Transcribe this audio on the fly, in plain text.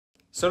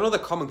So another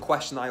common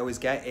question I always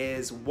get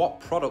is, what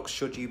products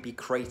should you be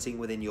creating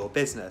within your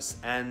business?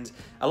 And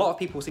a lot of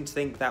people seem to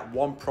think that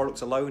one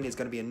product alone is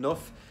going to be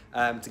enough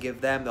to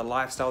give them the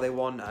lifestyle they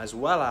want, as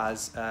well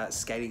as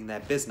scaling their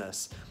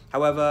business.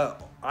 However,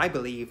 I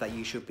believe that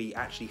you should be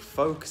actually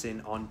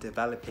focusing on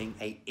developing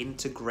an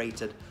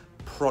integrated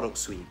product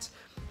suite.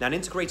 Now, an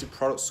integrated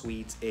product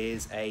suite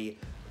is a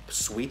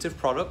suite of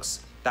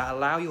products that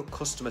allow your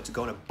customer to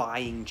go on a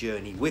buying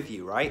journey with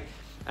you, right?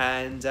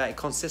 And it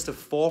consists of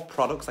 4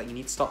 products that you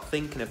need to start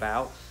thinking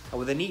about, and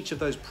within each of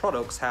those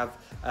products have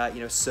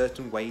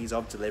certain ways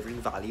of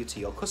delivering value to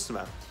your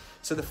customer.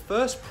 So the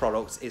first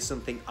product is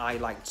something I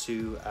like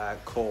to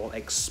call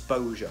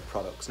exposure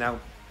products. Now,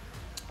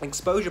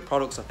 exposure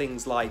products are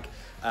things like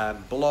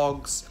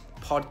blogs,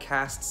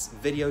 podcasts,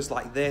 videos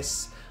like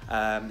this.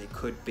 It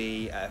could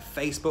be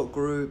Facebook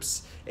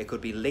groups, it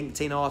could be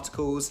LinkedIn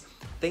articles,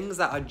 things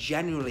that are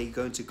genuinely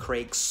going to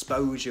create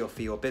exposure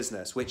for your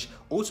business, which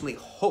ultimately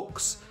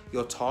hooks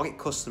your target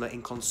customer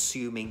in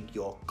consuming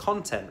your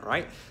content,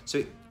 right? So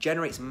it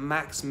generates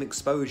maximum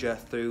exposure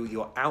through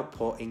your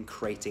output in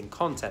creating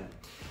content.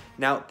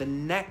 Now, the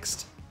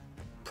next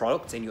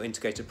product in your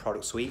integrated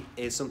product suite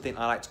is something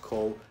I like to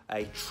call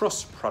a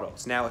trust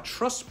product. Now, a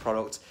trust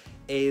product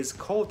is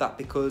called that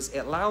because it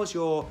allows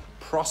your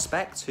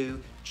prospect who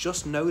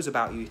just knows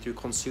about you through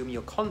consuming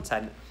your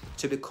content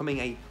to becoming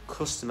a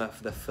customer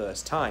for the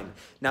first time.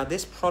 Now,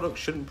 this product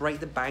shouldn't break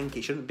the bank.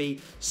 It shouldn't be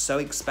so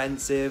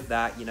expensive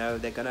that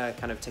they're gonna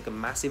kind of take a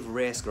massive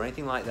risk or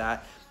anything like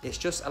that. It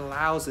just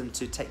allows them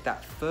to take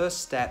that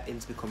first step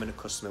into becoming a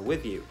customer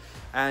with you.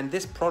 And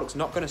this product's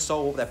not gonna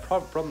solve their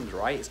problems,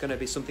 right? It's gonna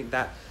be something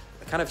that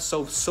kind of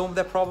solves some of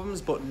their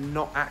problems, but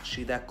not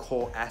actually their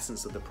core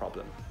essence of the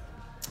problem.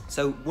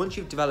 So once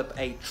you've developed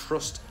a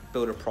trust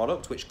builder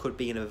product, which could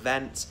be an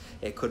event,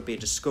 it could be a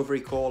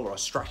discovery call or a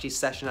strategy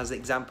session as an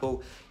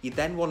example, you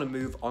then want to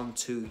move on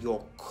to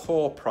your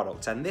core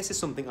product. And this is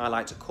something I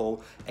like to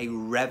call a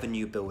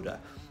revenue builder.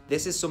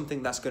 This is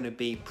something that's going to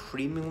be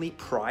premiumly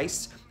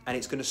priced, and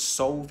it's going to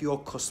solve your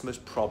customers'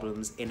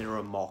 problems in a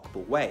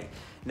remarkable way.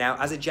 Now,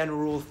 as a general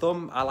rule of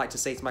thumb, I like to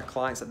say to my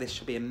clients that this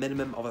should be a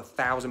minimum of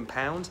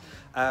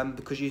 £1,000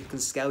 because you can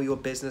scale your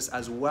business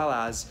as well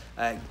as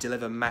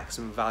deliver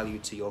maximum value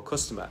to your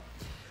customer.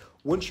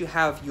 Once you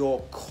have your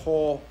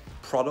core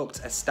product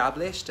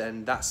established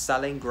and that's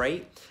selling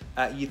great,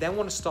 you then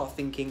want to start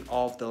thinking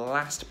of the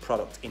last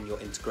product in your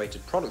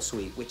integrated product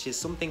suite, which is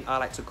something I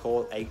like to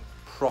call a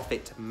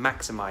profit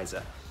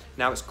maximizer.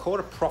 Now, it's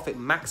called a profit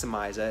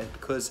maximizer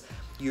because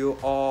you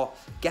are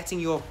getting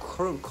your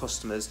current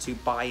customers to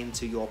buy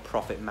into your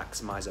profit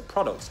maximizer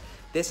products.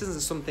 This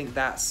isn't something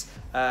that's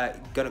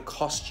going to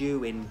cost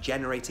you in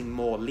generating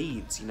more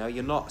leads.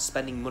 You're not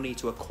spending money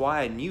to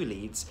acquire new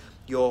leads.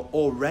 Your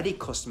already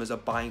customers are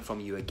buying from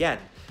you again.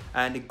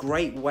 And a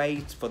great way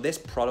for this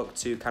product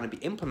to kind of be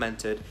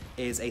implemented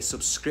is a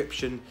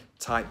subscription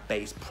type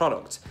based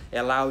product. It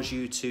allows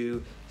you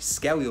to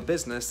scale your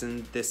business,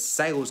 and the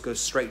sales go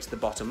straight to the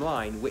bottom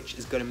line, which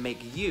is going to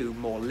make you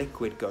more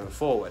liquid going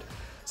forward.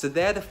 So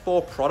they're the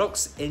 4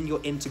 products in your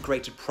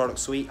integrated product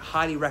suite.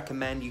 Highly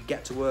recommend you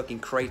get to work in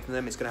creating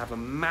them. It's going to have a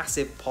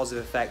massive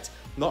positive effect,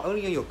 not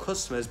only on your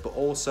customers, but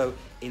also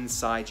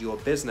inside your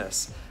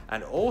business.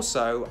 And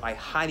also, I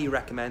highly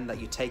recommend that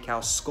you take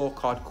our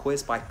scorecard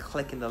quiz by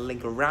clicking the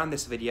link around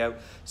this video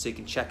so you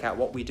can check out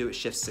what we do at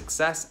Shift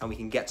Success, and we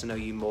can get to know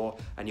you more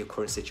and your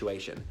current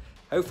situation.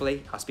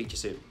 Hopefully, I'll speak to you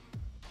soon.